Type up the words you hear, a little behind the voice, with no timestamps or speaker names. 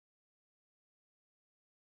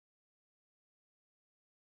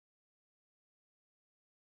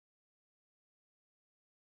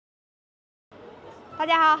大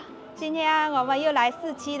家好，今天我们又来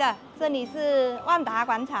市区了，这里是万达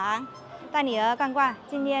广场，带女儿逛逛。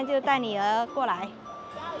今天就带女儿过来，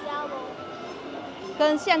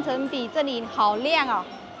跟县城比，这里好亮哦。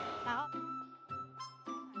然后，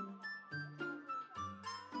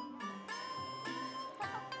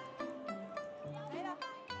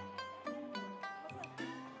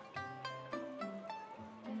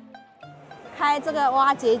开这个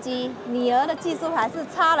挖掘机，女儿的技术还是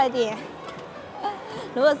差了点。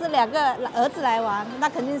如果是2个儿子来玩，那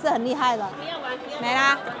肯定是很厉害的。没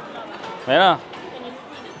啦，没了。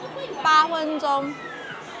8分钟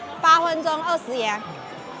，8分钟20元，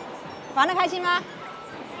玩得开心吗？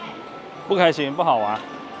不开心，不好玩。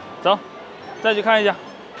走，再去看一下。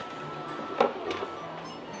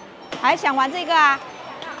还想玩这个啊？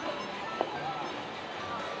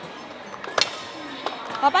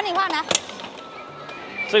我帮你换来。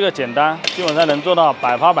这个简单，基本上能做到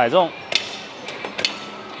100发100中。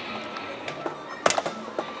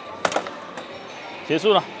结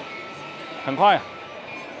束了，很快啊。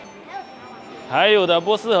还有的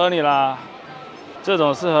不适合你啦，这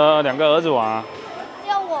种适合2个儿子玩。只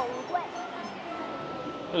有我不会。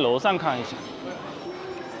去楼上看一下。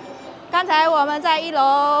刚才我们在1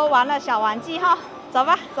楼玩了小玩具哈，走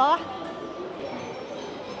吧，走啊。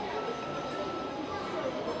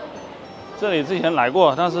这里之前来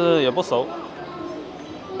过，但是也不熟。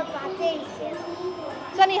抓这些。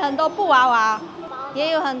这里很多布娃娃，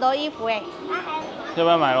也有很多衣服哎。要不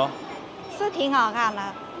要买咯？是挺好看的。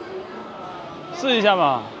试一下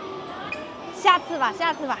嘛。下次吧，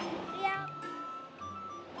下次吧。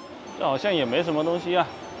这好像也没什么东西啊。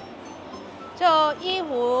就衣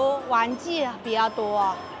服、玩具比较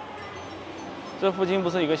多。这附近不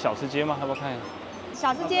是有个小吃街吗？要不要看一下？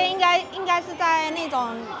小吃街应该是在那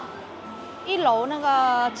种1楼那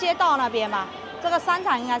个街道那边吧。这个商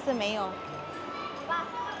场应该是没有。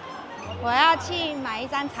我要去买1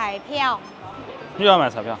张彩票。又要买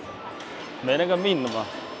彩票？没那个命了吗？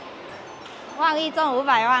万一中500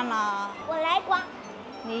万呢？我来刮。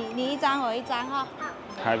你1张，我1张哈。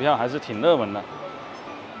彩票还是挺热门的，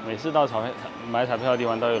每次到买彩票的地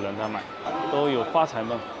方都有人在买，都有发财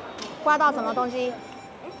梦。刮到什么东西？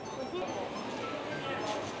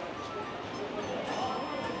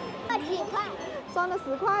几块？中了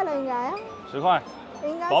10块了，应该。10块。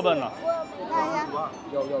应该。保本了。看一下。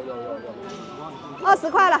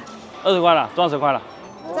20块了。20块了，赚10块了。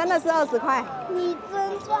真的是20块。你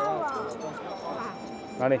真赚了。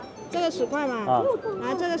哪里？这个10块嘛。啊。然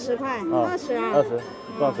后这个10块，20啊。20，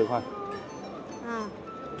赚10块。啊。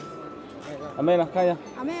阿妹呢？看一下。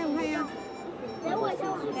阿妹，我看一下。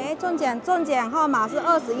哎，中奖号码是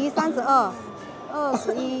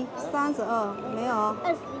2132，2132没有。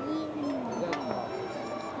21。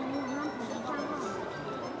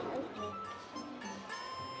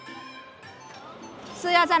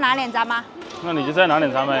是要再拿2张吗？那你就再拿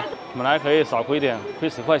2张呗，本来可以少亏点，亏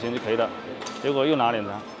10块钱就可以了，结果又拿2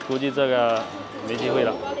张，估计这个没机会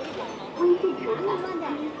了。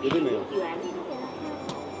绝对没有。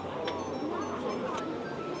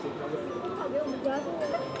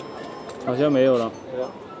好像没有了。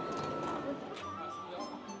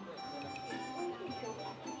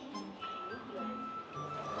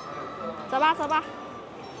走吧，走吧。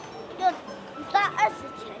就赚20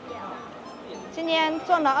钱了。今天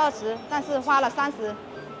中了20，但是花了30。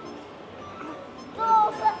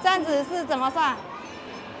这样子是怎么算？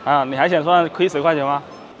啊，你还想算亏10块钱吗？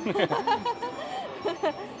有是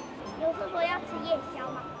说要吃夜宵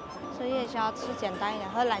吗？吃夜宵吃简单一点，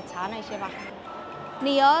喝奶茶那些吧。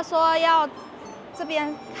女儿说要这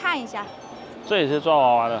边看一下。这也是抓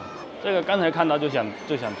娃娃的，这个刚才看到就想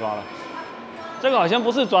抓了。这个好像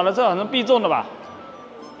不是抓的，这好像必中的吧？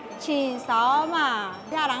请扫码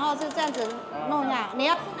下，然后是这样子弄一下。你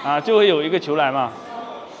要啊，就会有一个球来嘛。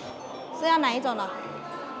是要哪一种的？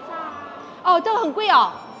哦，这个很贵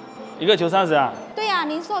哦。一个球30啊？对呀，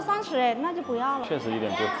您说30哎，那就不要了。确实有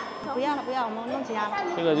点贵。不要了，不要，我们弄其他的。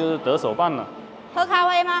这个就是得手办了。喝咖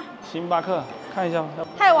啡吗？星巴克，看一下。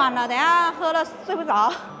太晚了，等下喝了睡不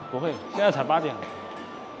着。不会，现在才8点，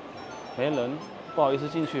没人，不好意思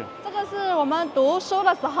进去了。这个是我们读书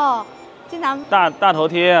的时候经常大头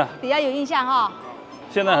贴，比较有印象哈。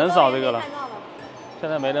现在很少这个了，现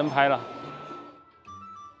在没人拍了。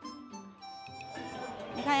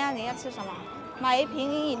你看一下你要吃什么，买1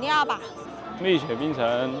瓶饮料吧。蜜雪冰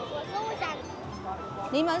城。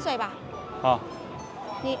柠檬水吧。好。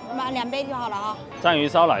你买2杯就好了啊。章鱼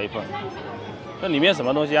烧来1份。这里面什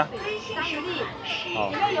么东西啊？章鱼粒。好。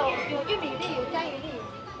里面有玉米粒，有章鱼粒。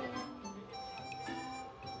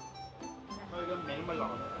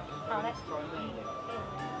好嘞。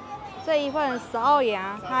这一份12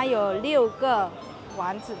元，它有6个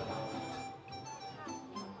丸子。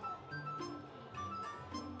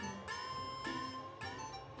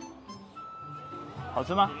好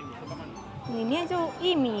吃吗？里面就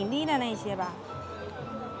1米粒的那些吧，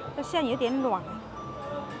这馅有点软。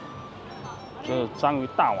这章鱼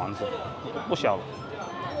大丸子，不小了。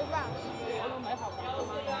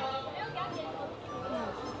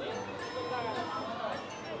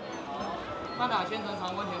半打千层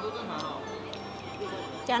常温甜度正常哦。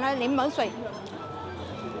加了柠檬水。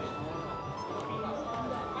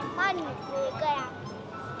那你吃一个呀？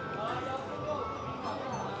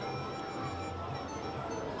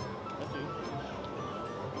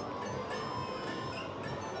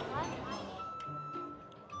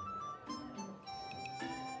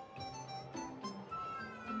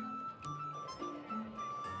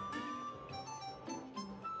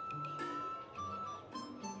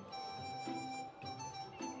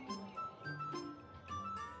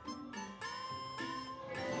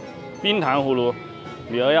冰糖葫芦，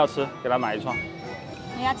女儿要吃，给她买一串。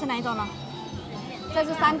你要吃哪一种呢？这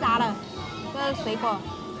是山楂的，这是水果。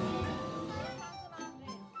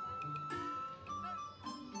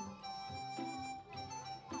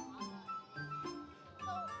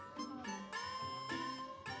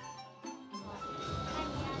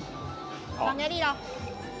好巧克力了。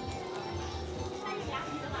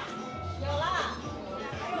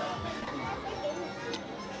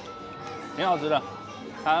挺好吃的，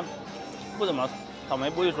它不怎么草莓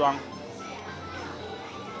不会酸。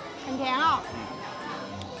很甜哦。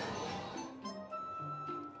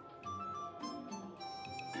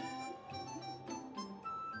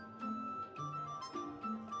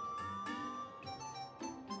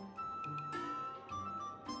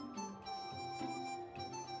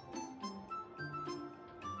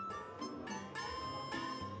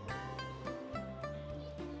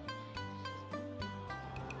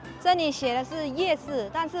这里写的是夜市，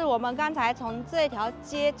但是我们刚才从这条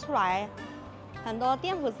街出来，很多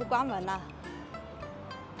店铺是关门了。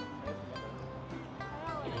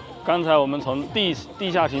刚才我们从地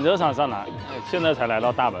下停车场上来，现在才来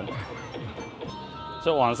到大门。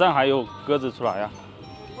这晚上还有鸽子出来呀、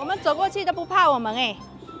我们走过去都不怕我们哎。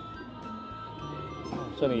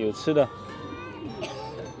这里有吃的，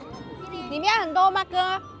里面很多吗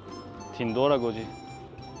哥？挺多的估计。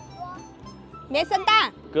没生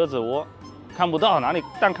蛋。鸽子窝看不到，哪里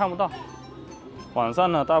蛋看不到。晚上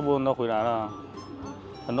呢，大部分都回来了，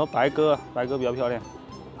很多白鸽，白鸽比较漂亮。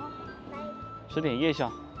吃点夜宵，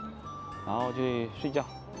然后去睡觉。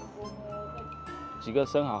几个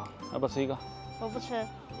生蚝，要不要吃一个？我不吃。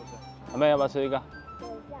妹妹要不要吃一个？等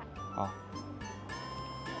一下。好。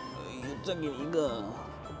再给你一个。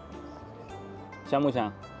香不香？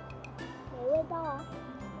没味道啊。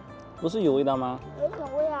不是有味道吗？没什么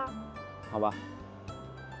味啊。好吧。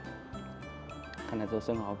看来这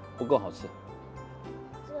生蚝不够好吃。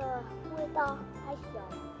这味道太小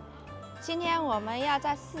了。今天我们要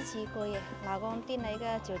在市区过夜，老公订了一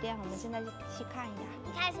个酒店，我们现在去看一下。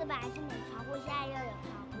一开始本来是没窗户，现在又有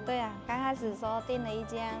窗户。对啊，刚开始说订了一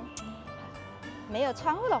间没有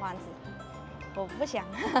窗户的房子，我不想，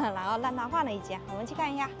然后让他换了一间，我们去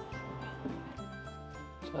看一下。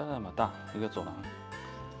这么大一个走廊。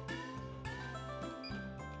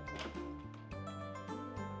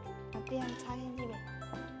把电插进去呗。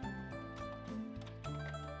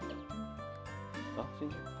走进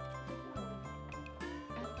去。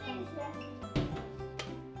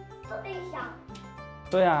这边小。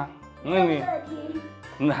对啊，那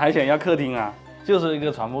你还想要客厅啊？就是一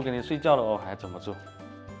个床铺给你睡觉了哦，还怎么住？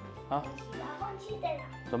好，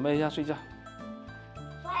准备一下睡觉。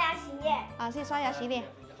刷牙洗脸。啊，去刷牙洗脸。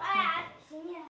刷牙。